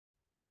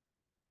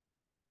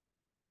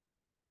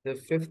The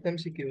fifth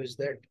MCQ is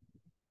that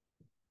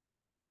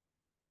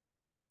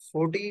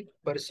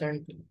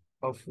 40%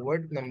 of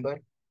what number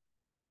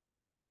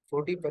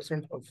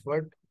 40% of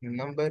what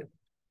number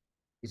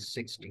is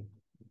 60.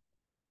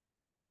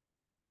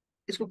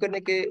 इसको करने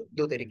के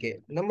दो तरीके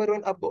हैं। नंबर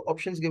वन, आपको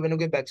ऑप्शंस गिवन हो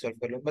गए, बैक सॉल्व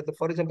कर लो। मतलब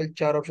फॉर एग्जांपल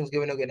चार ऑप्शंस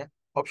गिवन हो गए ना,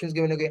 ऑप्शंस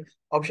गिवन हो गए,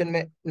 ऑप्शन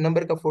में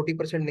नंबर का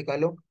 40%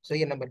 निकालो, सही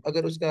है नंबर,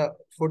 अगर उसका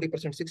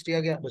 40% 60 आ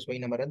गया बस वही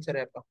नंबर आंसर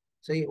है आपका,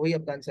 सही है, वही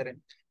आपका आंसर है।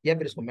 या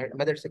फिर इसको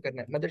मेथड से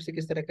करना है। मेथड से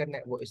किस तरह करना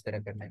है, वो इस तरह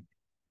करना है।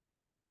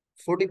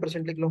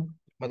 40% लिख लो,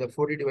 मतलब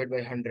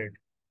 40/100।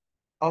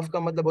 ऑफ का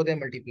मतलब होता है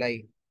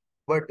मल्टीप्लाई,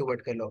 वर्ड टू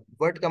वर्ड कर लो।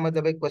 वर्ड का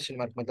मतलब है क्वेश्चन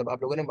मार्क, मतलब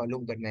आप लोगों ने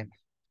मालूम करना है।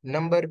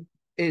 नंबर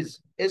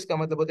इज का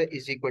मतलब होता है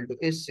इज इक्वल टू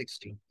इज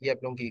 60। ये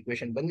आप लोगों की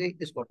इक्वेशन बन गई,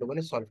 इसको आप लोगों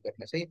ने सॉल्व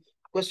करना है, सही।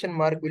 Question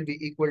mark will be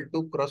equal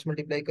to, cross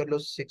multiply कर लो,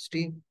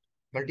 60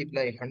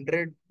 multiply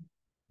 100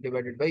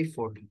 divided by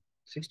 40।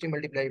 60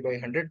 multiply by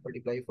 100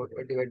 multiply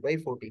divide by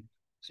 40।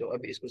 सो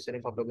अब इसको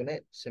सिर्फ आप लोगों ने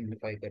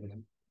सिंप्लीफाई करना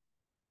है।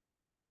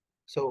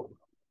 सो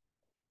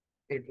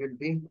इट विल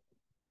बी,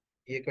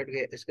 ये कट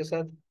गया इसके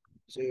साथ,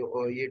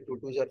 सो ये 2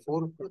 2 jar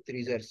 4, 2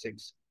 3 jar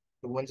 6,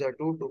 2 1 jar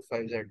 2, 2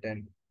 5 jar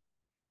 10।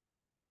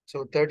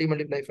 So 30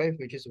 multiply 5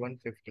 which is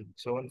 150।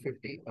 सो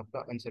 150 आपका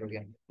आंसर हो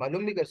गया।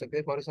 मालूम भी कर सकते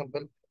हैं, फॉर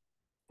एग्जाम्पल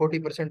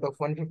 40% ऑफ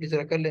 150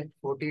 जरा कर ले,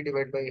 40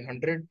 divide by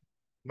 100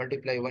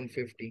 multiply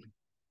 150,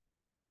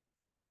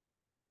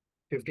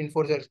 15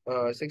 4 jar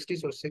 60,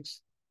 so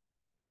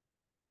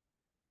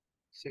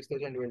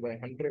 6000 divided by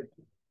 100,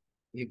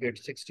 you get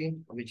 60,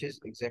 which is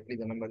exactly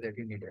the number that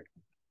you needed.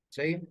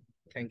 सही है,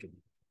 थैंक यू।